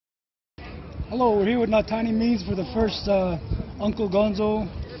Hello, we're here with Nataani means for the first Uncle Gonzo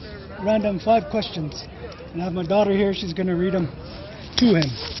random 5 questions. And I have my daughter here, she's going to read them to him.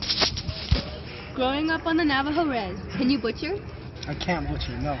 Growing up on the Navajo Res, can you butcher? I can't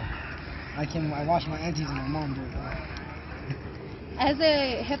butcher, no. I watch my aunties and my mom do it. As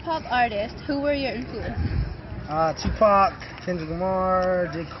a hip-hop artist, who were your influences? Tupac, Kendrick Lamar,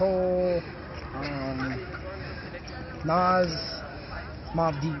 J. Cole, Nas,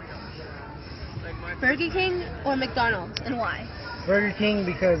 Mobb Deep. Burger King or McDonald's, and why? Burger King,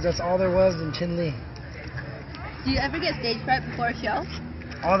 because that's all there was in Chinle. Do you ever get stage fright before a show?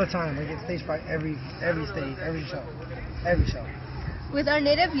 All the time. I get stage fright every stage, every show. With our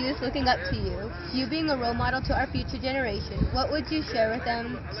native youth looking up to you being a role model to our future generation, what would you share with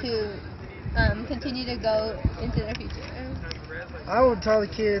them to continue to go into their future? I would tell the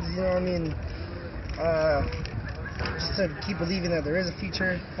kids, just to keep believing that there is a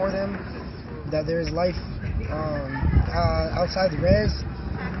future for them, that there is life outside the res,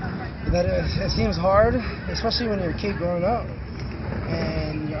 that it seems hard, especially when you're a kid growing up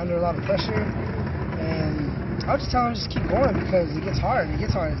and you're under a lot of pressure. And I would just tell them just keep going, because it gets hard,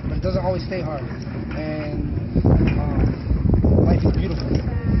 but it doesn't always stay hard. And life is beautiful.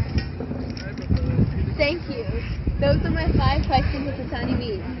 Thank you. Those are my 5 questions with Nataani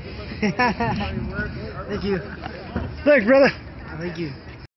means. Thank you. Thanks, brother. Thank you.